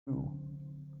You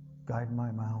guide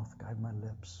my mouth, guide my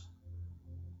lips.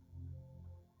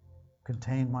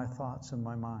 Contain my thoughts in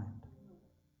my mind.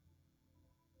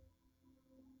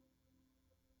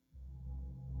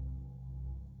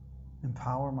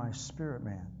 Empower my spirit,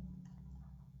 man.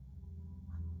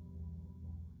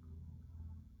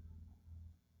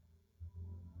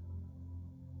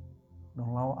 Don't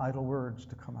allow idle words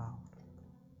to come out.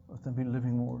 Let them be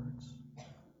living words.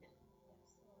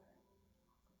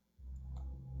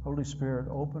 Holy Spirit,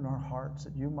 open our hearts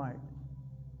that you might,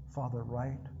 Father,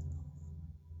 write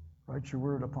your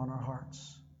word upon our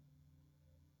hearts.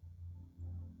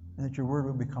 And that your word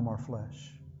would become our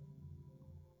flesh.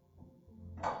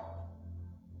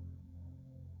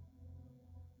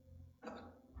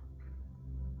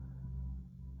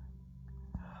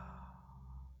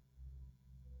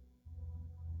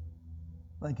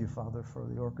 Thank you, Father, for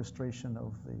the orchestration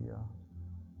of the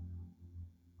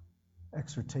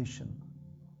exhortation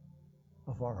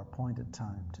of our appointed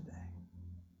time today.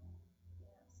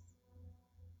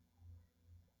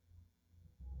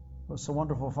 What's so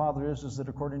wonderful, Father, is that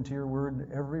according to your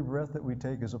word, every breath that we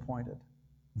take is appointed.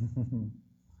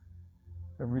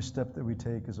 Every step that we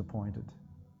take is appointed.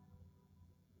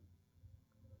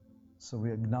 So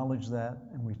we acknowledge that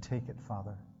and we take it,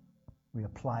 Father. We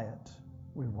apply it.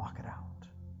 We walk it out.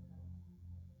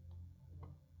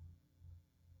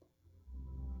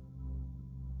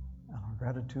 And our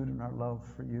gratitude and our love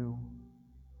for you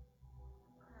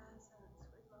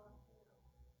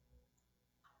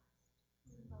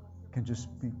can just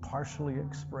be partially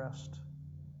expressed.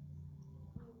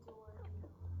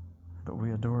 But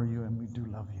we adore you and we do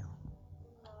love you.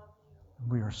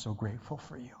 We are so grateful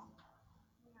for you.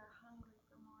 We are hungry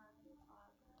for more of you,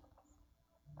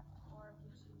 Father. More of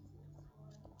you,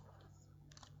 Jesus.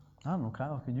 I don't know,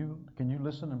 Kyle, can you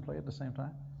listen and play at the same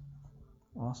time?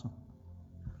 Awesome.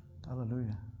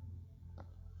 Hallelujah.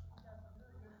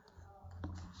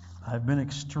 I've been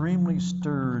extremely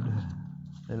stirred.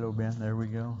 Hello, Ben. There we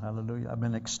go. Hallelujah. I've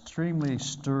been extremely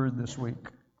stirred this week.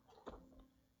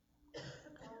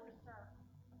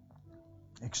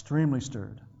 Extremely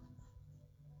stirred.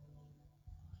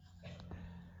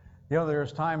 You know,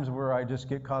 there's times where I just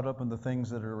get caught up in the things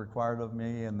that are required of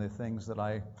me and the things that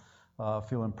I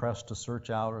feel impressed to search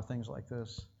out or things like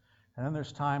this. And then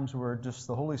there's times where just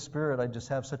the Holy Spirit, I just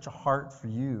have such a heart for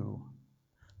you.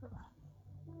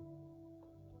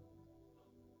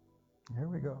 Here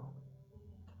we go.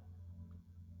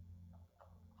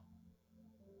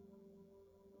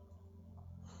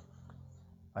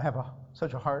 I have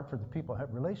such a heart for the people I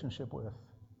have a relationship with.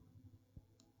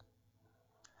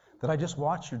 That I just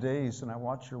watch your days and I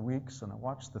watch your weeks and I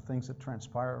watch the things that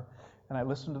transpire and I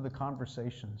listen to the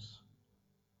conversations.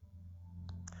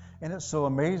 And it's so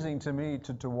amazing to me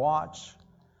to watch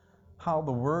how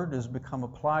the Word has become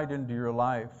applied into your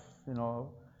life. You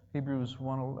know, Hebrews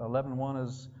 11:1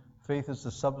 is, faith is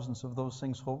the substance of those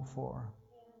things hoped for.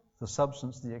 The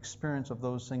substance, the experience of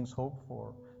those things hoped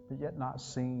for, but yet not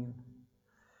seen.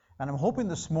 And I'm hoping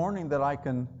this morning that I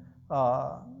can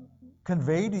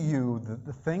convey to you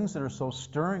the things that are so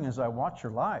stirring as I watch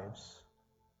your lives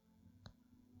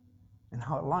and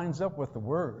how it lines up with the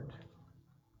Word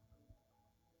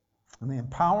and the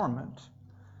empowerment.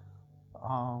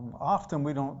 Often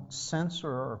we don't sense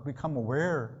or become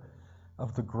aware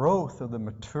of the growth or the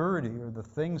maturity or the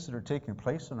things that are taking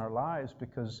place in our lives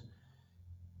because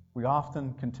we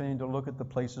often continue to look at the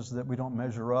places that we don't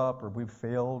measure up or we've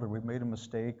failed or we've made a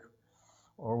mistake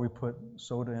or we put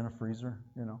soda in a freezer,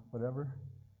 whatever.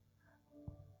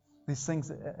 These things,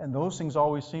 and those things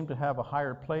always seem to have a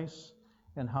higher place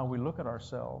in how we look at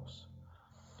ourselves.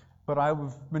 But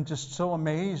I've been just so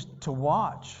amazed to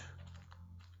watch.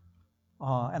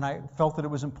 And I felt that it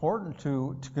was important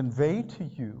to convey to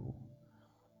you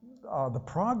the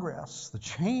progress, the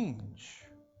change,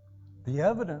 the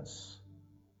evidence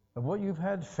of what you've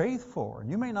had faith for.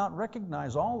 And you may not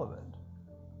recognize all of it.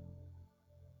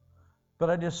 But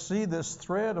I just see this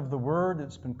thread of the Word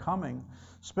that's been coming,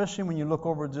 especially when you look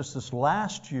over just this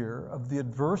last year of the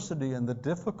adversity and the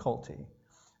difficulty.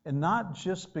 And not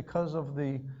just because of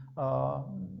the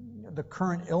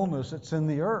current illness that's in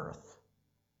the earth,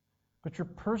 but your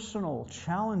personal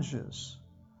challenges.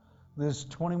 This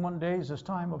 21 days, this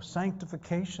time of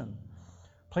sanctification,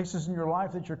 places in your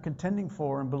life that you're contending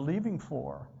for and believing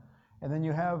for. And then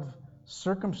you have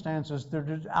circumstances that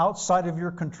are outside of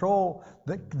your control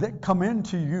that come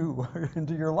into you,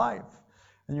 into your life.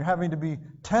 And you're having to be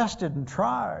tested and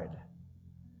tried.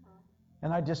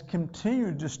 And I just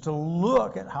continue just to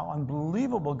look at how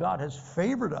unbelievable God has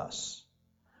favored us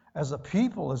as a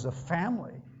people, as a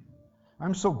family.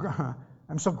 I'm so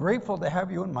grateful to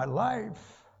have you in my life.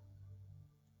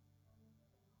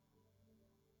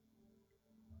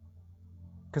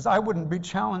 Because I wouldn't be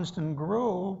challenged and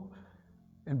grow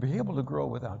and be able to grow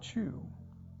without you.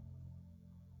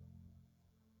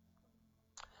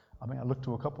 I mean, I looked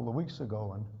to a couple of weeks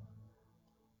ago, and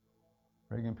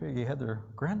Reagan and Peggy had their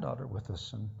granddaughter with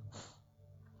us, and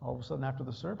all of a sudden after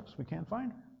the service, we can't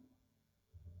find her.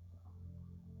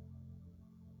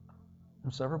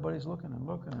 And so everybody's looking,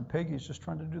 and Peggy's just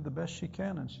trying to do the best she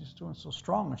can, and she's doing so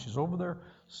strong, and she's over there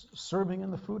serving in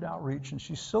the food outreach, and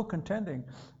she's still contending.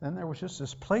 Then there was just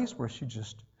this place where she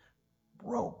just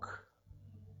broke.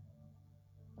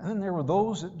 And then there were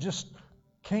those that just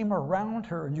came around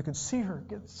her, and you could see her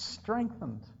get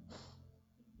strengthened.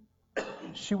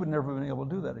 She would never have been able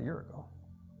to do that a year ago.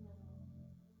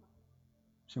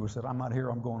 She would have said, I'm not here,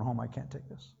 I'm going home, I can't take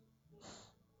this.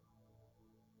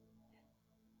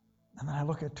 And then I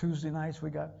look at Tuesday nights, we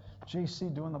got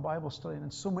JC doing the Bible study,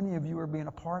 and so many of you are being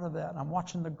a part of that. And I'm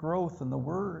watching the growth in the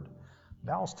Word.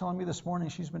 Val's telling me this morning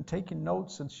she's been taking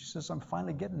notes, and she says, I'm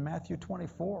finally getting Matthew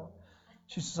 24.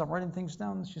 She says, I'm writing things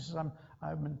down. She says,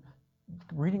 I've been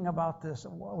reading about this.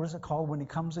 What is it called when he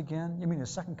comes again? You mean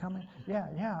his second coming?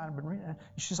 Yeah, I've been reading.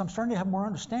 She says, I'm starting to have more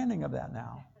understanding of that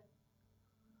now.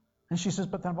 And she says,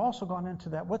 but then I've also gone into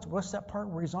that. What's that part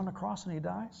where he's on the cross and he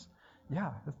dies?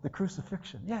 Yeah, the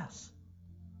crucifixion, yes.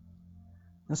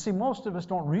 And see, most of us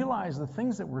don't realize the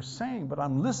things that we're saying, but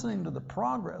I'm listening to the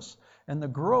progress and the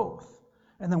growth.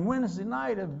 And then Wednesday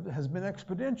night has been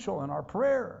exponential in our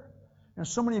prayer. And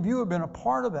so many of you have been a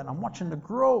part of it. I'm watching the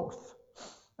growth.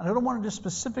 And I don't want to just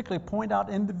specifically point out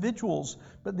individuals,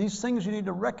 but these things you need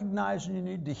to recognize and you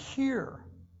need to hear.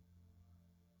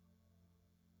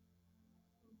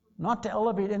 Not to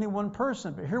elevate any one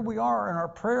person, but here we are in our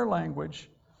prayer language.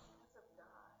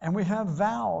 And we have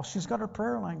Val. She's got her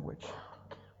prayer language.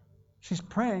 She's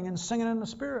praying and singing in the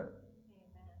Spirit.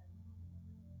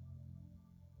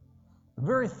 The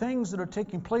very things that are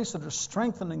taking place, that are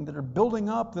strengthening, that are building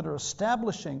up, that are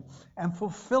establishing and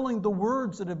fulfilling the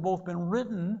words that have both been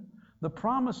written, the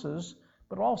promises,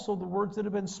 but also the words that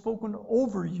have been spoken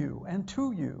over you and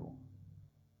to you.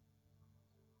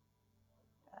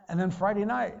 And then Friday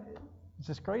night, it's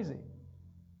just crazy.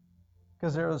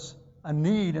 Because there's a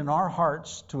need in our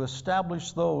hearts to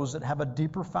establish those that have a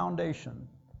deeper foundation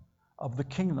of the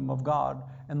kingdom of God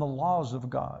and the laws of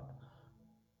God.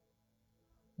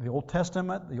 The Old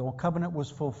Testament, the Old Covenant was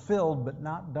fulfilled but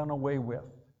not done away with.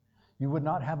 You would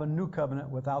not have a new covenant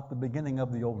without the beginning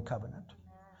of the Old Covenant.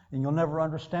 And you'll never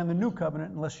understand the new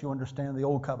covenant unless you understand the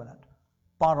Old Covenant.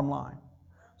 Bottom line.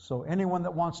 So anyone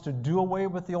that wants to do away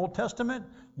with the Old Testament,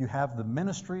 you have the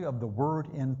ministry of the Word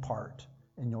in part.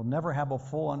 And you'll never have a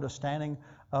full understanding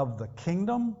of the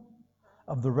kingdom,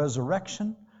 of the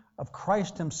resurrection, of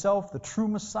Christ Himself, the true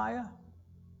Messiah.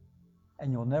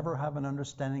 And you'll never have an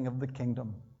understanding of the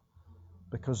kingdom.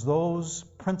 Because those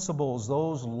principles,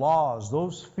 those laws,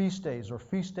 those feast days are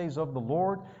feast days of the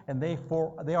Lord, and they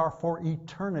are for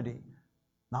eternity.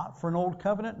 Not for an old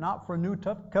covenant, not for a new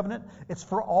covenant. It's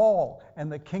for all,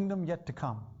 and the kingdom yet to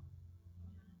come.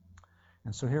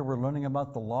 And so here we're learning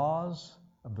about the laws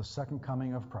of the second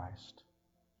coming of Christ.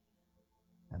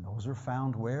 And those are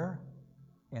found where?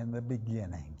 In the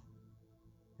beginning,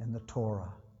 in the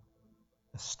Torah.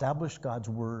 Established God's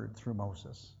word through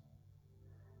Moses.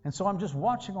 And so I'm just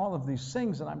watching all of these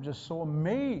things, and I'm just so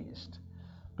amazed.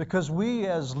 Because we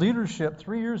as leadership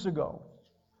 3 years ago,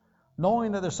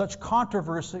 knowing that there's such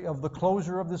controversy of the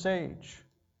closure of this age,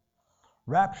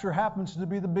 rapture happens to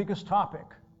be the biggest topic,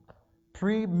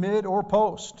 pre, mid, or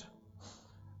post.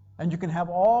 And you can have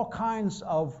all kinds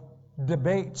of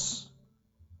debates.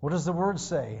 What does the word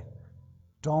say?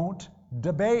 Don't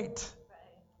debate.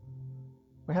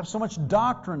 We have so much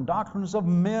doctrine, doctrines of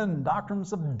men,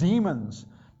 doctrines of demons,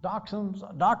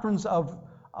 doctrines of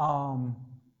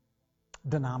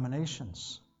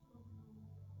denominations.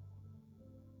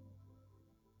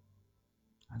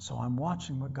 And so I'm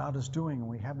watching what God is doing, and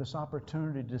we have this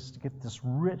opportunity just to get this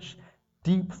rich,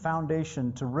 deep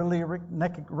foundation to really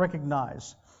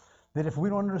recognize that if we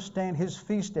don't understand His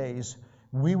feast days,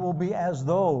 we will be as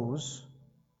those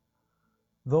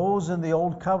in the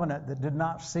Old Covenant that did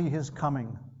not see His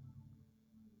coming.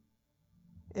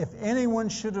 If anyone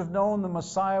should have known the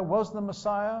Messiah was the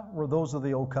Messiah, were those of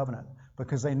the Old Covenant,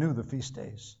 because they knew the feast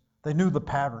days. They knew the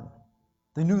pattern.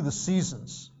 They knew the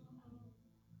seasons.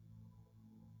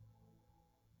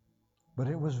 But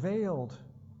it was veiled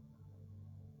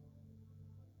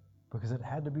because it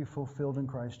had to be fulfilled in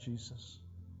Christ Jesus.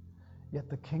 Yet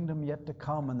the kingdom yet to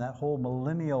come, and that whole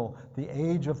millennial, the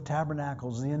age of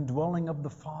tabernacles, the indwelling of the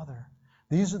Father.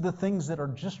 These are the things that are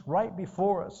just right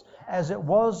before us, as it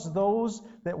was those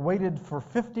that waited for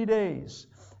 50 days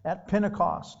at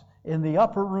Pentecost in the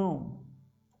upper room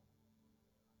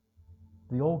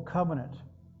The old covenant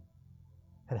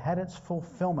had its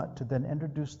fulfillment to then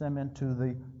introduce them into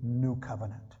the new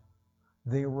covenant.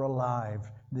 They were alive.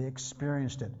 They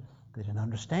experienced it. They didn't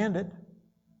understand it.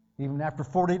 Even after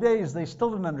 40 days, they still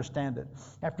didn't understand it.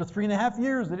 After 3.5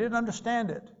 years, they didn't understand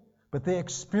it. But they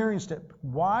experienced it.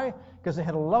 Why? Because they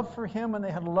had a love for Him and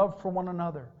they had a love for one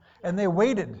another. And they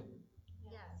waited.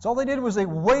 That's all they did was they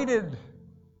waited.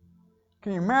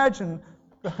 Can you imagine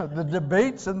the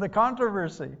debates and the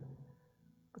controversy?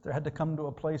 But there had to come to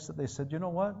a place that they said, you know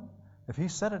what? If He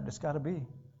said it, it's got to be.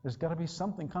 There's got to be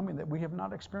something coming that we have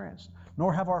not experienced,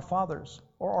 nor have our fathers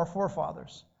or our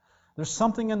forefathers. There's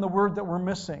something in the Word that we're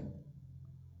missing.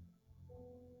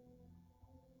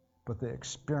 But they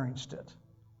experienced it.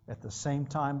 At the same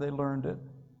time they learned it,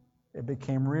 it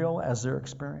became real as their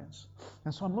experience.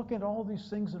 And so I'm looking at all these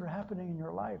things that are happening in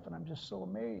your life, and I'm just so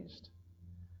amazed.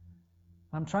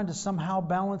 I'm trying to somehow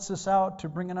balance this out to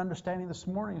bring an understanding this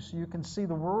morning so you can see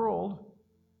the world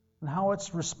and how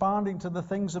it's responding to the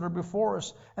things that are before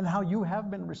us and how you have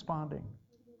been responding.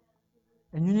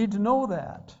 And you need to know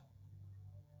that.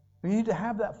 You need to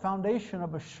have that foundation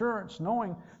of assurance,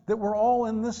 knowing that we're all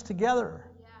in this together.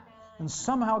 Yes. And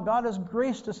somehow God has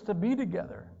graced us to be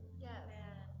together. Yes.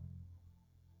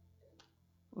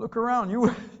 Look around.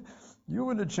 You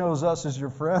wouldn't have chose us as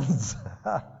your friends.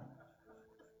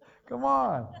 Come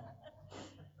on.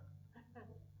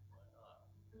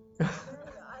 I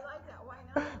like that. Why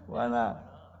not? Why not?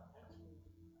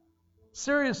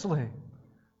 Seriously.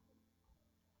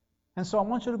 And so I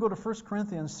want you to go to 1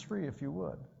 Corinthians 3, if you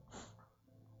would.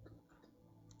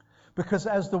 Because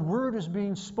as the Word is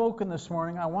being spoken this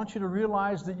morning, I want you to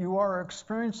realize that you are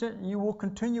experiencing it and you will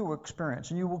continue to experience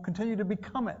and you will continue to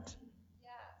become it.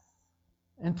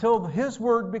 Yes. Until His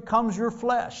Word becomes your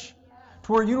flesh,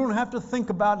 to where you don't have to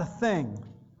think about a thing.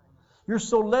 You're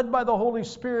so led by the Holy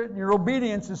Spirit and your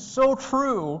obedience is so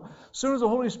true. As soon as the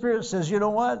Holy Spirit says, you know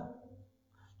what?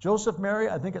 Joseph, Mary,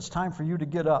 I think it's time for you to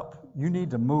get up. You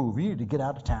need to move. You need to get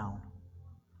out of town.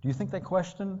 Do you think they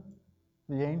questioned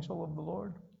the angel of the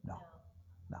Lord? No.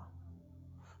 No.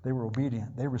 They were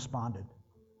obedient. They responded.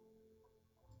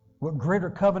 What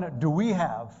greater covenant do we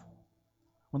have?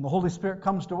 When the Holy Spirit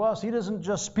comes to us, He doesn't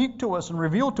just speak to us and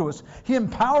reveal to us. He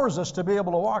empowers us to be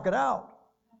able to walk it out.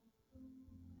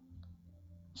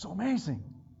 So amazing.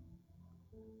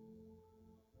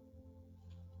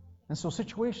 And so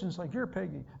situations like your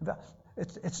Peggy,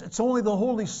 it's only the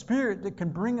Holy Spirit that can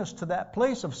bring us to that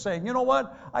place of saying, you know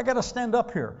what? I got to stand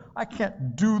up here. I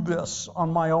can't do this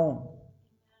on my own.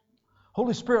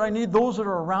 Holy Spirit, I need those that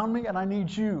are around me and I need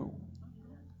you.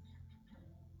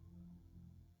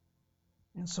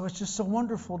 And so it's just so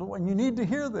wonderful and you need to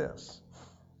hear this.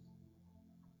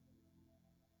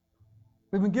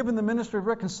 We've been given the ministry of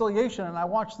reconciliation, and I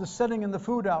watched the setting in the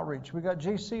food outreach. We got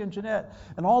JC and Jeanette,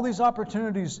 and all these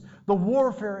opportunities. The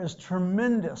warfare is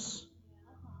tremendous.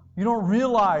 You don't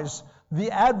realize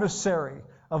the adversary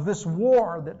of this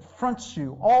war that fronts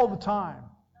you all the time.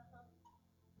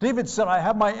 David said, I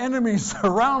have my enemies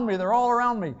around me. They're all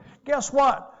around me. Guess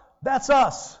what? That's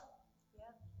us.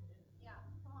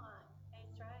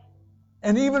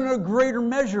 And even in a greater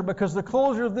measure, because the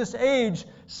closure of this age,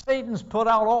 Satan's pulled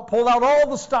out all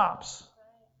the stops.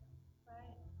 Right.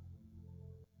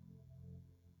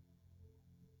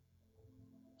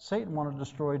 Satan wanted to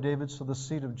destroy David so the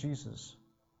seed of Jesus,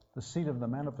 the seed of the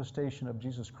manifestation of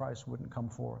Jesus Christ, wouldn't come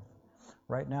forth.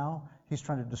 Right now, he's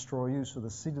trying to destroy you so the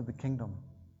seed of the kingdom,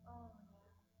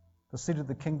 the seed of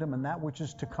the kingdom and that which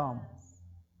is to come,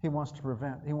 he wants to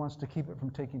prevent. He wants to keep it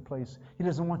from taking place. He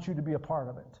doesn't want you to be a part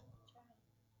of it.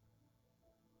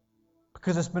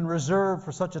 Because it's been reserved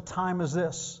for such a time as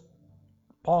this.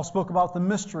 Paul spoke about the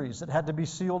mysteries that had to be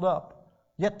sealed up,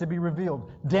 yet to be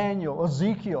revealed. Daniel,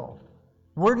 Ezekiel.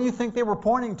 Where do you think they were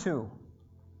pointing to?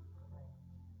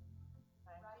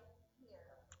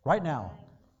 Right now.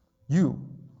 You.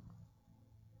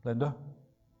 Linda.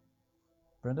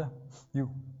 Brenda. You.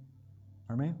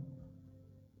 Armin.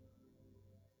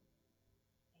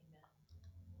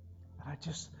 And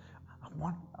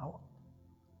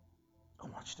I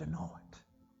want you to know it.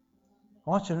 I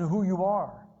want you to know who you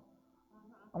are.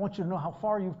 I want you to know how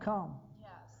far you've come. Yes.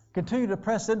 Continue to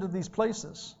press into these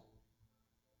places.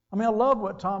 I mean, I love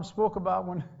what Tom spoke about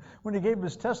when he gave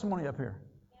his testimony up here.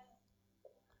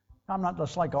 I'm not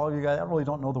just like all of you guys. I really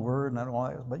don't know the word, and I don't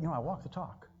know, but I walk the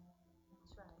talk.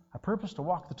 That's right. I purpose to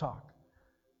walk the talk.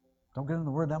 Don't get into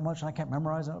the word that much, and I can't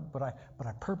memorize it, but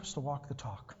I purpose to walk the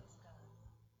talk.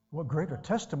 What greater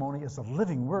testimony is the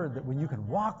living word that when you can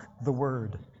walk the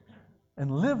word and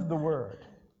live the word.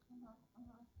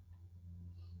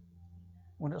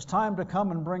 When it's time to come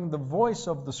and bring the voice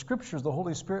of the Scriptures, the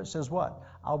Holy Spirit says what?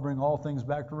 I'll bring all things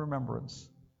back to remembrance.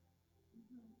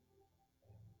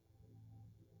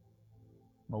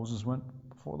 Moses went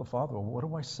before the Father. Well, what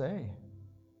do I say?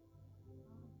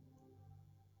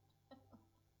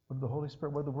 What did the Holy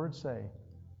Spirit, what did the Word say?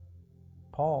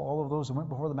 Paul, all of those who went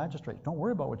before the magistrate, don't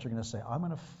worry about what you're going to say. I'm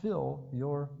going to fill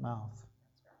your mouth.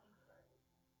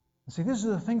 See, these are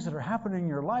the things that are happening in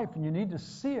your life, and you need to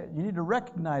see it. You need to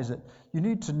recognize it. You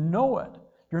need to know it.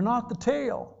 You're not the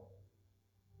tail.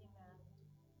 Amen.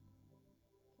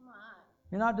 Come on.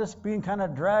 You're not just being kind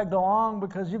of dragged along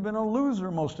because you've been a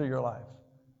loser most of your life.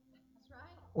 That's right.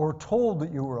 Or told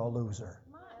that you were a loser.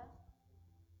 Come on.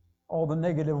 All the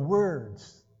negative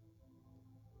words.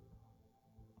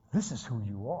 This is who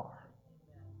you are.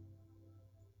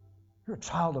 You're a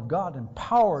child of God,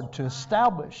 empowered to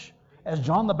establish, as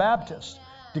John the Baptist,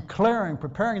 declaring,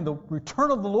 preparing the return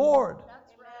of the Lord.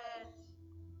 That's right.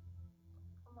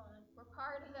 Come on. We're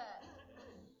part of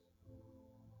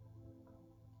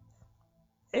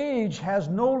it. Age has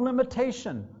no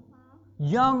limitation,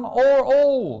 young or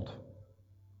old.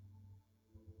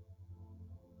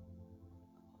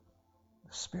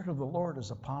 The Spirit of the Lord is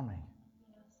upon me.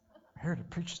 I'm here to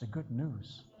preach the good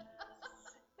news,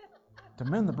 to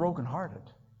mend the brokenhearted,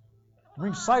 to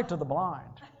bring sight to the blind.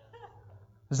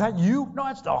 Is that you? No,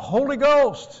 it's the Holy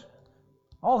Ghost.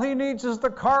 All He needs is the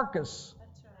carcass.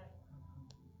 That's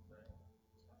right.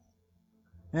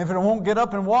 And if it won't get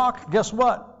up and walk, guess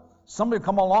what? Somebody will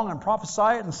come along and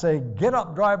prophesy it and say, get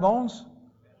up, dry bones. Amen.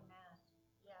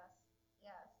 Yes.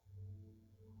 Yes.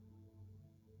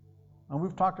 And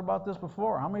we've talked about this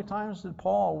before. How many times did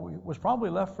Paul was probably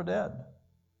left for dead?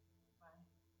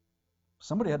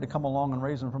 Somebody had to come along and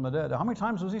raise him from the dead. How many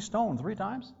times was he stoned? 3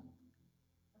 times?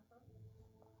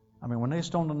 I mean, when they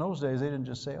stoned in those days, they didn't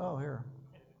just say, oh, here.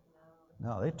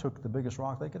 No, they took the biggest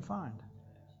rock they could find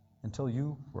until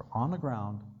you were on the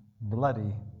ground,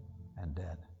 bloody and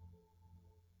dead.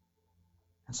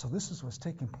 And so this is what's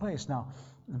taking place. Now,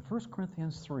 in 1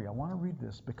 Corinthians 3, I want to read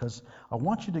this because I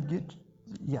want you to get,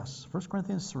 1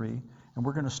 Corinthians 3, and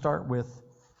we're going to start with,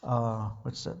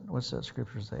 what's that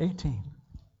scripture say? 18.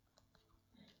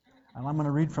 And I'm going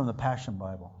to read from the Passion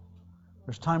Bible.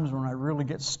 There's times when I really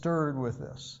get stirred with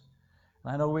this.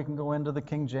 And I know we can go into the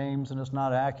King James and it's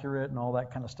not accurate and all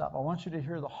that kind of stuff. I want you to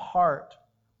hear the heart,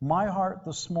 my heart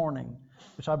this morning,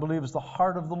 which I believe is the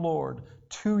heart of the Lord,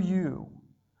 to you.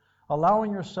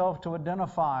 Allowing yourself to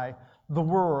identify the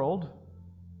world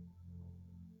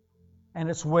and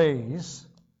its ways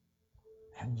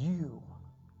and you.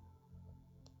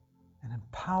 An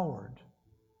empowered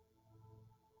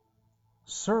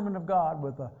servant of God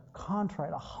with a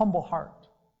contrite, a humble heart.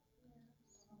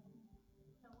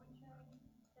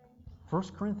 1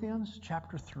 Corinthians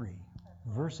chapter 3,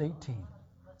 verse 18.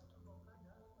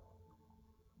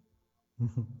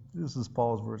 This is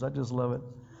Paul's words. I just love it.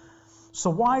 So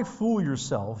why fool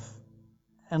yourself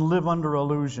and live under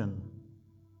illusion?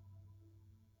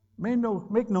 Make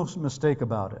no mistake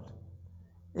about it.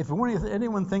 If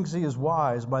anyone thinks he is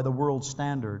wise by the world's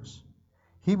standards,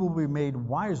 he will be made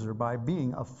wiser by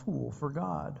being a fool for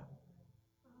God.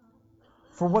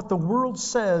 For what the world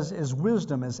says is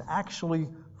wisdom is actually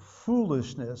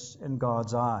foolishness in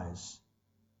God's eyes.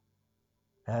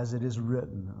 As it is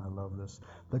written, I love this,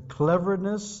 the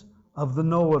cleverness of the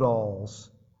know-it-alls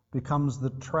becomes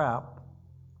the trap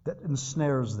that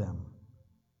ensnares them.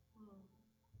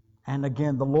 And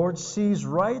again, the Lord sees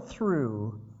right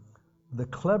through the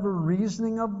clever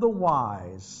reasoning of the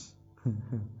wise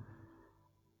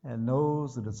and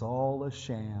knows that it's all a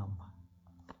sham.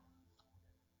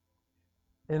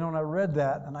 And when I read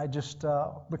that, and I just,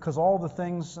 because all the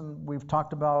things, and we've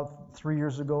talked about 3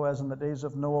 years ago, as in the days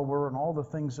of Noah were, and all the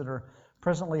things that are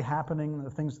presently happening, the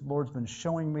things the Lord's been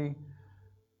showing me,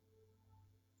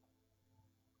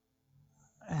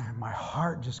 and my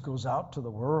heart just goes out to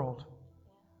the world.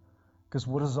 Because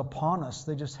what is upon us,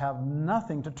 they just have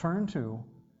nothing to turn to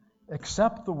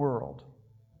except the world.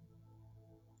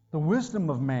 The wisdom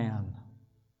of man,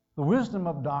 the wisdom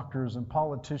of doctors and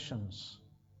politicians,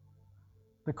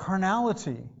 the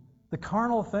carnality, the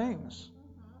carnal things.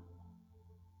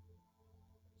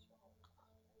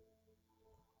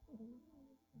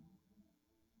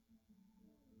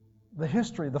 The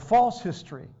history, the false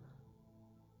history.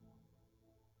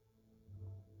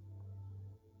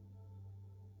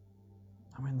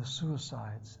 I mean, the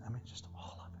suicides, I mean, just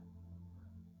all of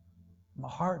it. My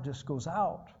heart just goes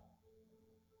out.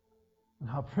 And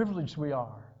how privileged we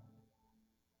are.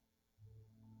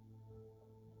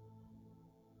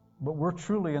 But we're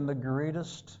truly in the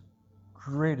greatest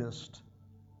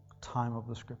time of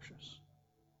the Scriptures.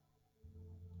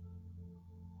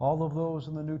 All of those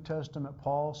in the New Testament,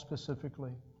 Paul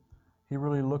specifically, he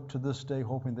really looked to this day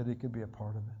hoping that he could be a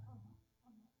part of it.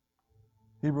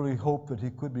 He really hoped that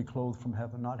he could be clothed from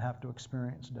heaven, not have to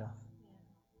experience death.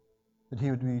 That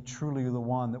he would be truly the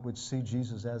one that would see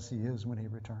Jesus as he is when he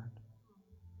returned.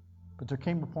 But there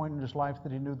came a point in his life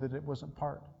that he knew that it wasn't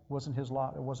his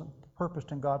lot, it wasn't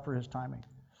purposed in God for his timing.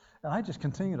 And I just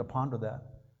continue to ponder that.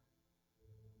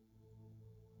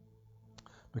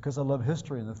 Because I love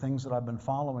history and the things that I've been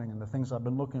following and the things I've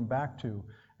been looking back to,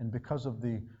 and because of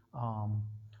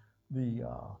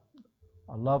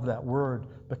I love that word,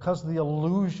 because of the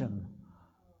illusion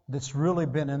that's really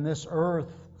been in this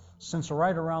earth since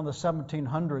right around the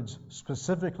 1700s,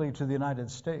 specifically to the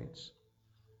United States.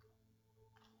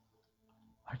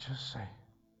 I just say,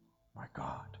 my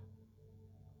God,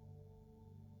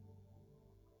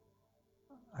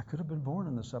 I could have been born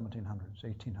in the 1700s,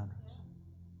 1800s.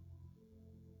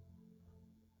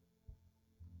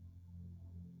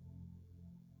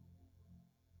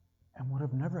 And would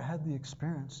have never had the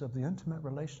experience of the intimate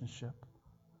relationship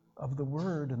of the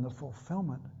Word and the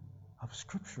fulfillment of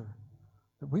Scripture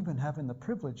that we've been having the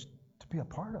privilege to be a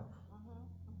part of.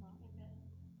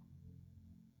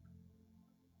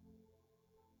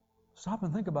 Stop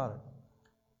and think about it.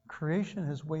 Creation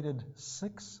has waited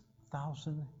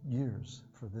 6,000 years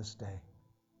for this day.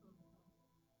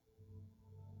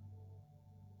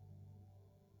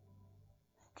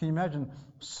 Can you imagine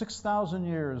 6,000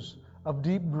 years of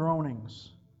deep groanings?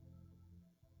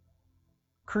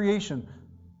 Creation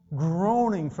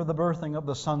groaning for the birthing of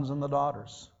the sons and the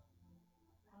daughters.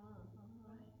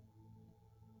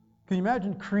 Can you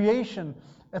imagine creation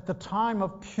at the time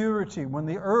of purity, when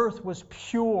the earth was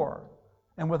pure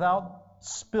and without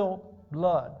spilt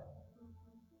blood?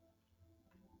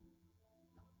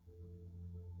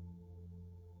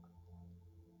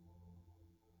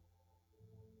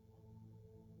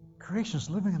 Creation's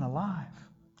living and alive.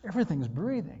 Everything's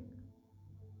breathing.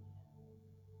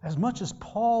 As much as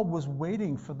Paul was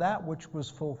waiting for that which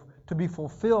was to be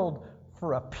fulfilled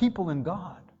for a people in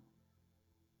God.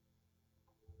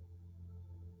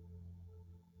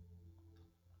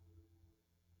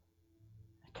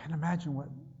 I can't imagine what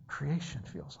creation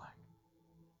feels like.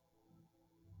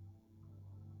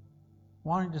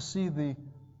 Wanting to see the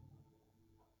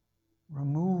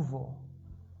removal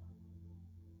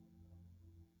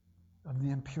of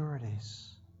the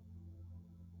impurities.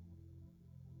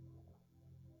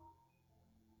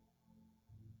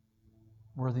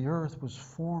 Where the earth was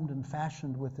formed and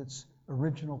fashioned with its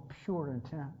original pure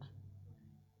intent.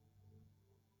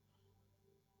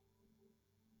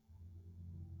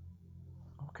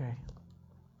 Okay.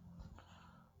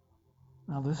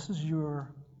 Now this is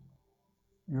your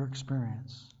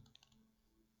experience.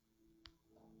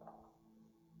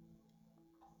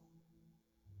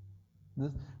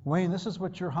 Wayne, this is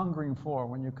what you're hungering for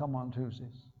when you come on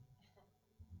Tuesdays.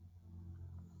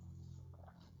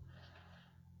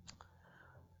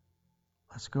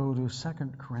 Let's go to 2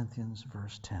 Corinthians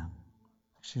verse 10.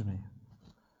 Excuse me.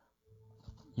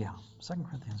 Yeah, 2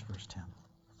 Corinthians verse 10.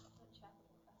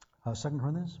 2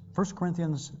 Corinthians? 1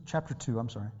 Corinthians chapter 2, I'm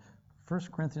sorry. 1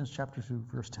 Corinthians chapter 2,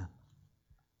 verse 10.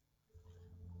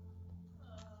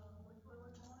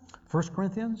 1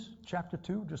 Corinthians chapter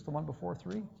 2, just the one before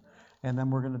 3. And then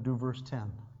we're going to do verse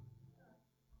 10.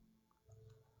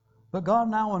 But God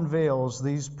now unveils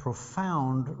these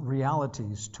profound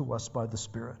realities to us by the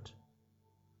Spirit.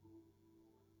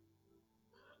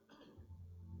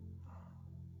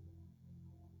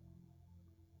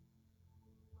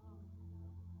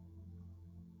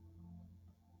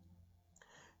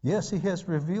 Yes, He has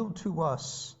revealed to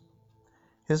us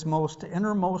His most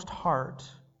innermost heart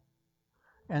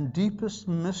and deepest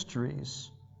mysteries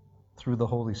through the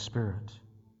Holy Spirit,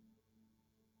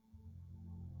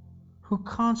 who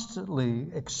constantly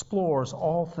explores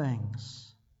all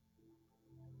things.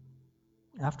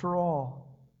 After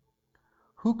all,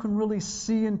 who can really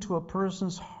see into a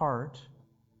person's heart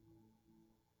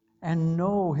and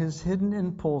know his hidden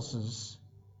impulses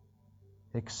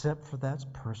except for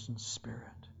that person's spirit?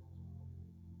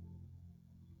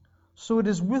 So it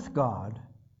is with God,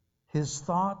 His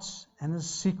thoughts and His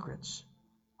secrets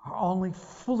are only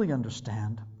fully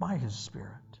understood by His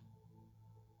Spirit,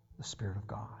 the Spirit of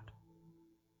God.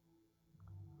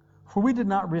 For we did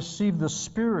not receive the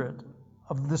spirit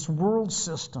of this world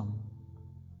system,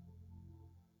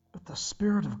 but the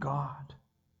Spirit of God,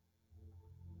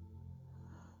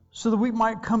 so that we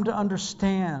might come to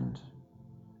understand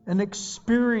and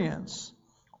experience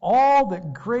all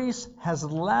that grace has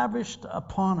lavished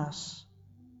upon us.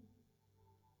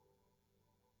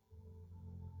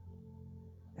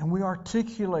 And we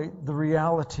articulate the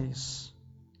realities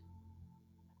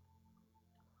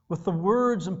with the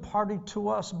words imparted to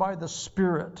us by the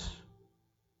Spirit,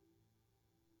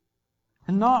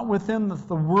 and not within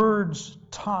the words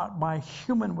taught by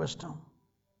human wisdom.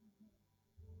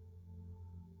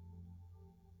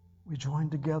 We join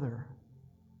together.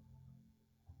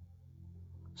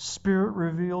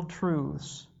 Spirit-revealed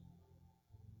truths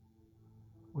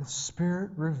with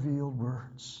Spirit-revealed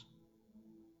words.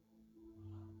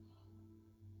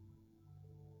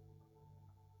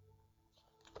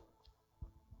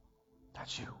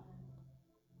 That's you.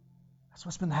 That's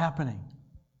what's been happening.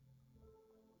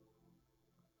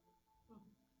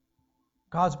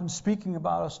 God's been speaking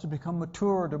about us to become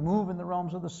mature, to move in the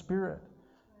realms of the Spirit.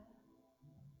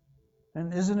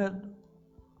 And isn't it,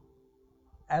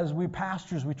 as we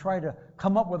pastors, we try to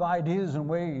come up with ideas and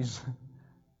ways.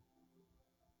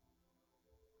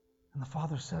 And the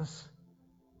Father says,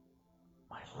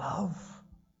 my love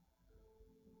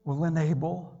will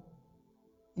enable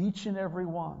each and every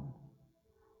one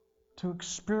to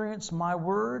experience my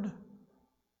word,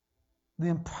 the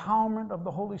empowerment of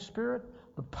the Holy Spirit,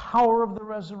 the power of the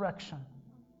resurrection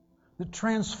that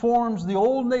transforms the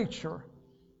old nature,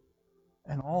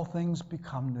 and all things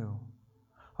become new.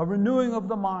 A renewing of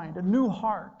the mind, a new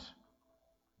heart.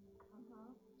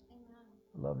 Amen.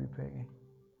 Love you, Peggy.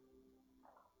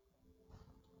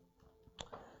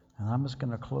 And I'm just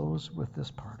going to close with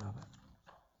this part of it.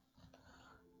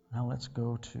 Now let's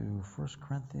go to 1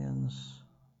 Corinthians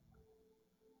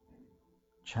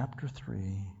chapter 3,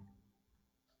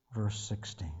 verse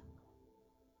 16.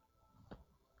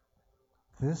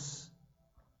 This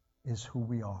is who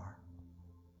we are,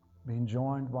 being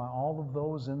joined by all of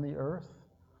those in the earth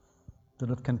that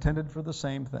have contended for the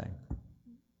same thing.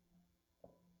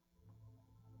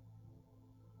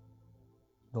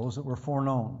 Those that were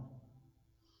foreknown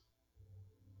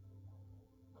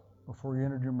before you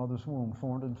entered your mother's womb,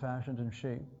 formed and fashioned and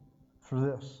shaped for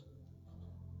this.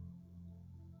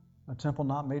 A temple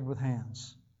not made with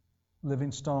hands,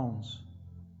 living stones,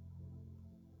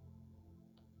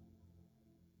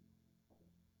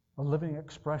 a living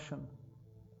expression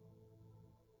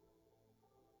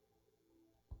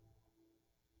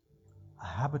a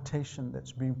habitation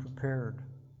that's being prepared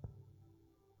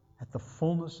at the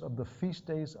fullness of the feast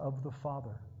days of the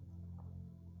Father,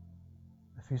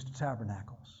 the Feast of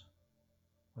Tabernacles,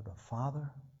 where the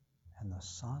Father and the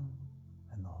Son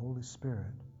and the Holy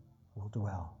Spirit will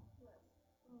dwell.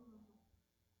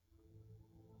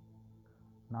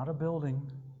 Not a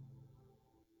building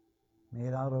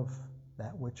made out of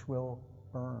that which will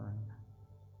burn,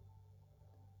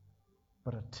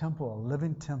 but a temple, a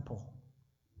living temple,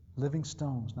 living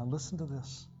stones. Now listen to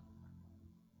this.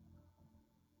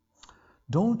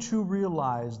 Don't you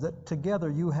realize that together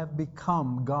you have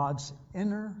become God's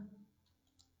inner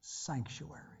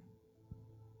sanctuary?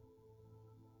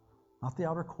 Not the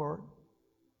outer court.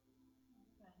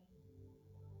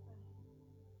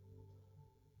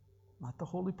 Not the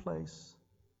holy place.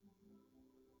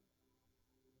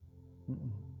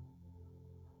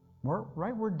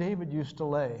 Right where David used to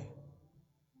lay.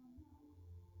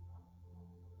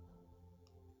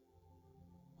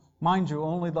 Mind you,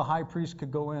 only the high priest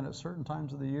could go in at certain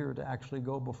times of the year to actually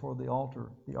go before the altar,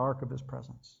 the ark of his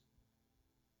presence.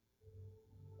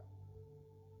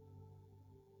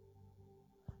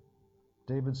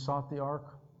 David sought the ark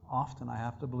often. I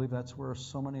have to believe that's where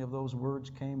so many of those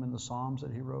words came in the Psalms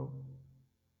that he wrote,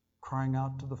 crying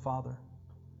out to the Father.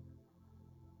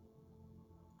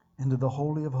 Into the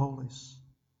Holy of Holies.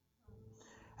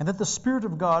 And that the Spirit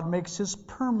of God makes his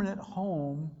permanent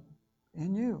home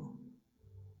in you.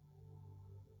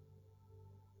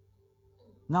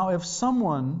 Now, if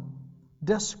someone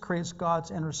desecrates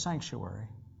God's inner sanctuary,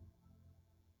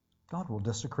 God will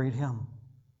desecrate him.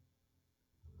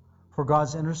 For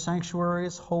God's inner sanctuary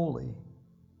is holy.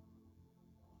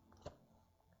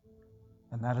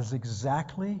 And that is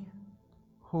exactly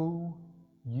who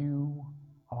you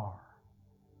are.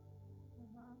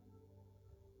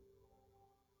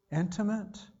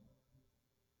 Intimate,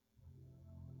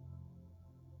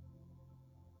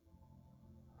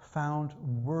 found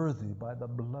worthy by the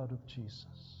blood of Jesus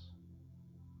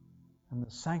and the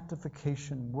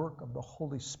sanctification work of the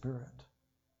Holy Spirit.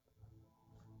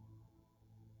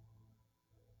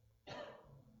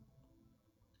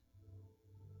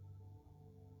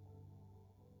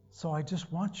 So I just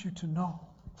want you to know,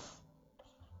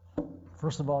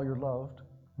 first of all, you're loved.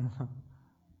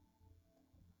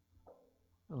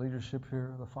 The leadership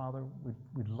here, the Father,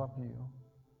 we love you.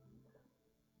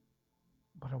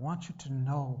 But I want you to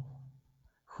know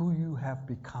who you have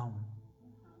become,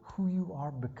 who you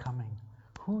are becoming,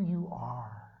 who you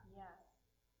are. Yes.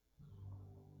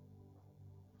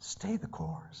 Stay the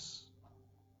course.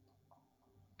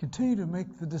 Continue to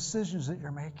make the decisions that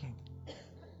you're making.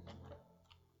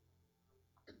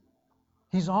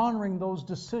 He's honoring those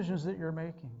decisions that you're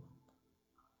making.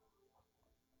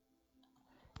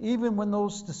 Even when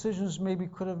those decisions maybe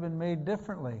could have been made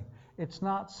differently, it's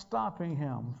not stopping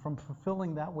Him from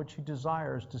fulfilling that which He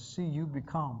desires to see you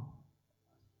become.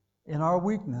 In our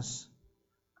weakness,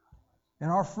 in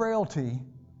our frailty,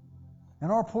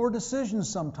 in our poor decisions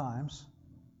sometimes,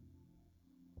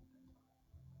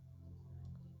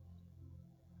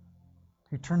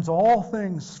 He turns all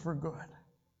things for good.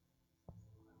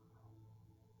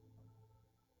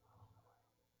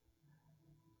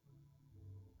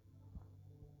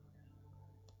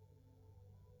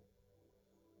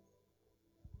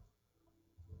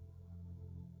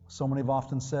 So many have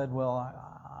often said, well,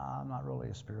 I'm not really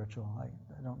a spiritual.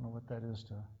 I don't know what that is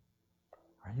to...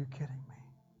 Are you kidding me?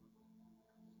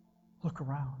 Look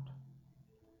around.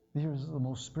 These are the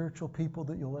most spiritual people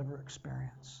that you'll ever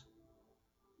experience.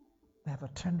 They have a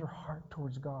tender heart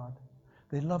towards God.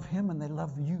 They love Him and they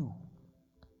love you.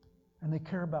 And they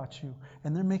care about you.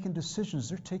 And they're making decisions.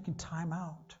 They're taking time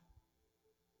out.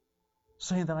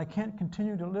 Saying that I can't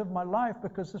continue to live my life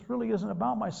because this really isn't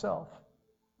about myself.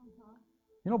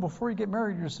 You know, before you get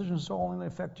married, your decisions only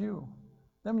affect you.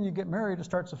 Then when you get married, it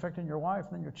starts affecting your wife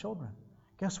and then your children.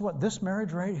 Guess what? This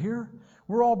marriage right here,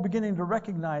 we're all beginning to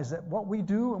recognize that what we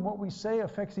do and what we say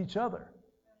affects each other.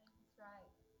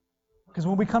 Because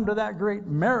when we come to that great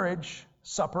marriage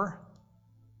supper,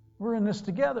 we're in this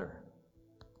together.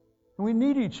 And we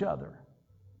need each other.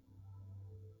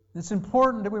 It's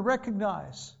important that we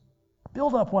recognize,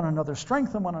 build up one another,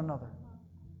 strengthen one another.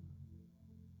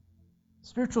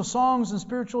 Spiritual songs and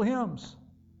spiritual hymns.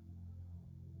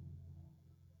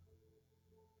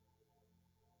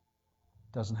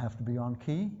 Doesn't have to be on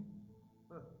key.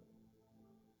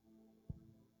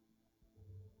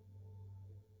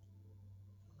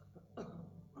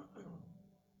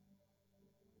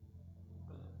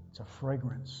 It's a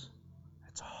fragrance.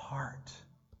 It's a heart.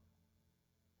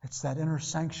 It's that inner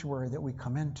sanctuary that we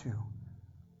come into.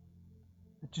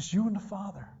 It's just you and the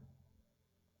Father.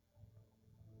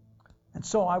 And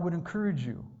so I would encourage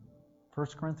you, 1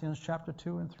 Corinthians chapter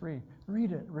 2 and 3,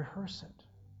 read it, rehearse it.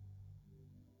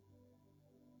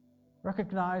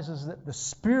 Recognizes that the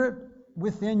Spirit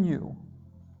within you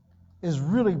is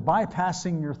really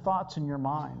bypassing your thoughts and your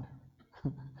mind.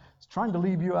 It's trying to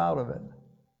leave you out of it.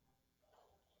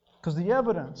 Because the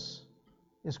evidence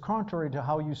is contrary to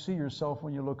how you see yourself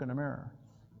when you look in a mirror.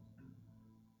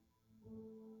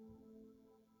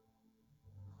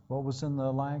 What was in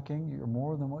the Lion King? You're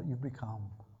more than what you've become.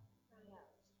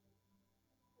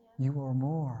 You are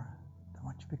more than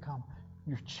what you become.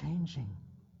 You're changing.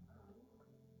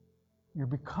 You're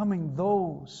becoming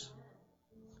those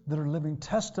that are living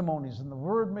testimonies, and the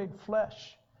Word made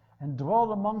flesh and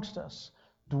dwelled amongst us,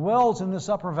 dwells in this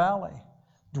upper valley,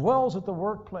 dwells at the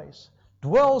workplace,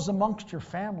 dwells amongst your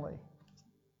family.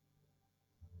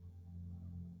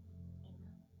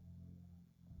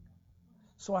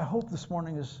 So I hope this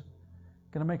morning is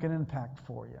going to make an impact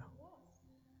for you.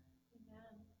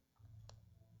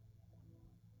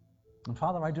 And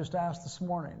Father, I just asked this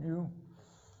morning,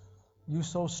 you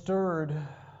so stirred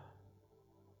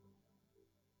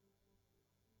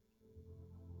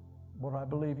what I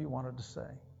believe you wanted to say.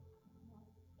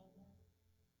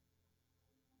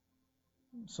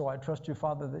 So I trust you,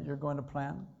 Father, that you're going to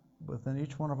plant within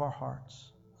each one of our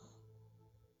hearts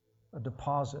a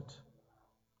deposit,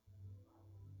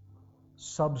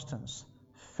 substance.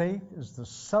 Faith is the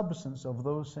substance of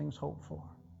those things hoped for.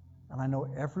 And I know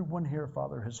everyone here,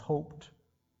 Father, has hoped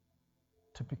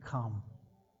to become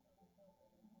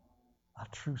a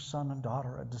true son and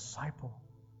daughter, a disciple,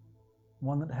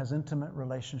 one that has intimate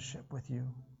relationship with you,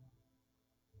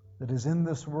 that is in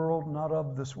this world, not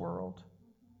of this world,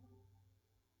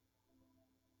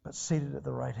 but seated at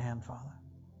the right hand, Father.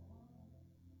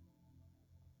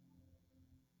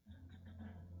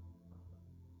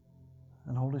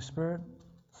 And Holy Spirit,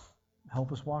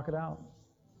 help us walk it out.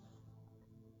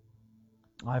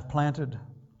 I've planted.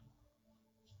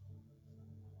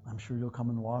 I'm sure you'll come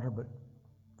in water, but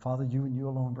Father, you and you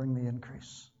alone bring the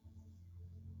increase.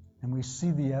 And we see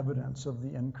the evidence of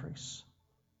the increase,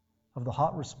 of the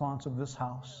hot response of this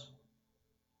house.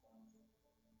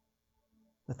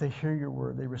 That they hear your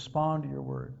word, they respond to your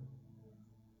word.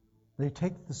 They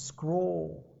take the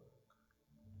scroll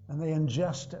and they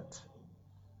ingest it.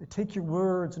 They take your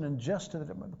words and ingest it, that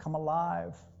it might become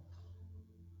alive.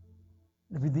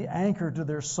 It would be the anchor to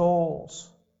their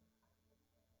souls.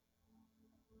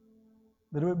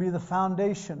 That it would be the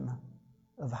foundation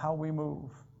of how we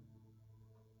move.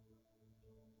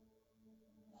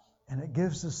 And it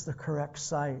gives us the correct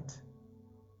sight.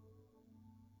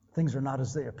 Things are not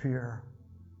as they appear.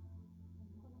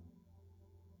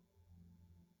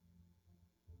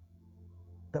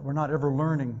 That we're not ever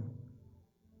learning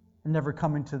and never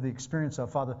coming to the experience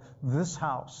of, Father, this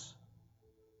house,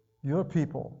 your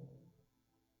people,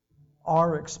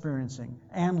 are experiencing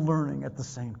and learning at the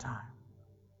same time.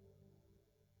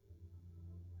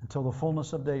 Until the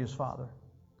fullness of days, Father.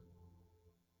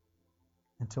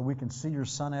 Until we can see your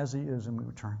Son as he is and he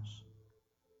returns.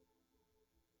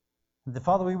 And that,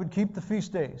 Father, we would keep the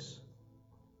feast days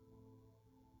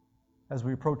as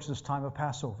we approach this time of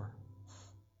Passover.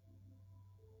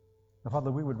 And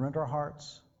Father, we would rend our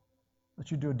hearts, that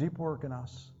you do a deep work in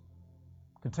us.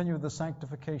 Continue the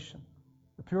sanctification,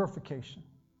 the purification.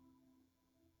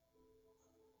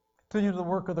 Continue the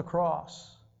work of the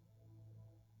cross.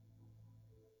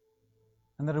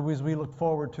 And that as we look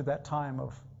forward to that time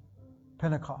of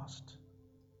Pentecost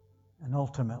and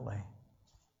ultimately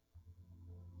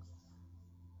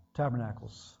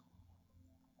Tabernacles.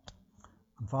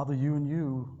 And Father, you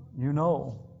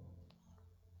know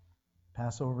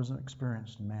Passover is an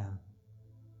experience in man.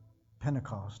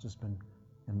 Pentecost has been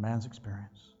in man's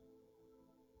experience.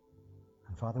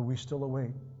 And Father, we still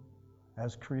await,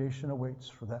 as creation awaits,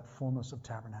 for that fullness of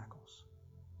tabernacles,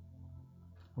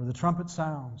 where the trumpet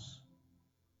sounds,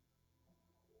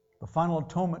 the final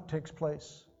atonement takes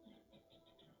place,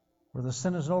 where the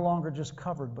sin is no longer just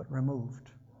covered but removed.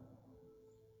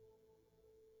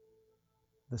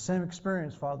 The same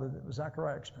experience, Father, that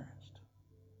Zechariah experienced.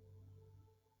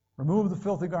 Remove the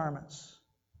filthy garments,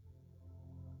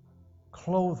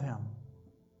 clothe him,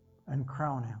 and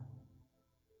crown him.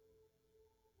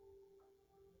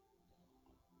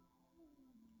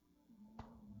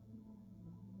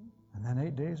 And then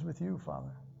 8 days with you,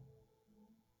 Father.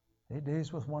 8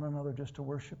 days with one another just to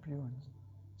worship you and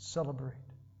celebrate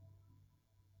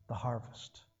the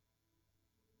harvest.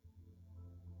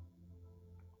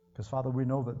 Because, Father, we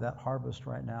know that that harvest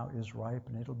right now is ripe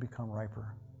and it'll become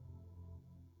riper.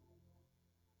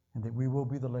 And that we will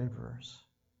be the laborers.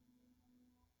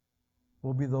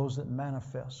 We'll be those that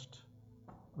manifest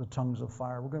the tongues of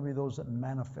fire. We're going to be those that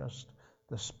manifest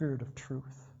the Spirit of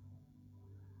truth.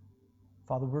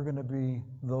 Father, we're going to be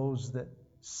those that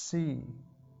see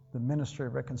the ministry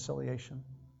of reconciliation.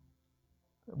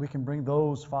 That we can bring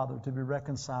those, Father, to be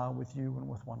reconciled with you and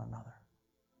with one another.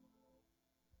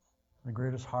 The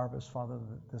greatest harvest, Father,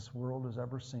 that this world has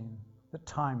ever seen, that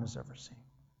time has ever seen.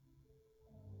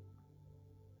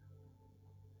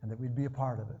 And that we'd be a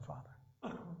part of it, Father.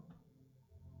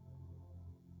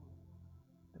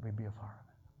 That we'd be a part of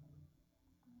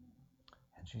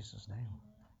it. In Jesus' name.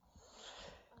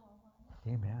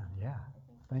 Amen. Yeah.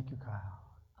 Thank you, Kyle.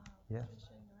 Yes.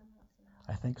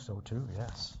 I think so too,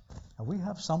 yes. And we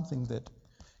have something that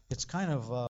it's kind of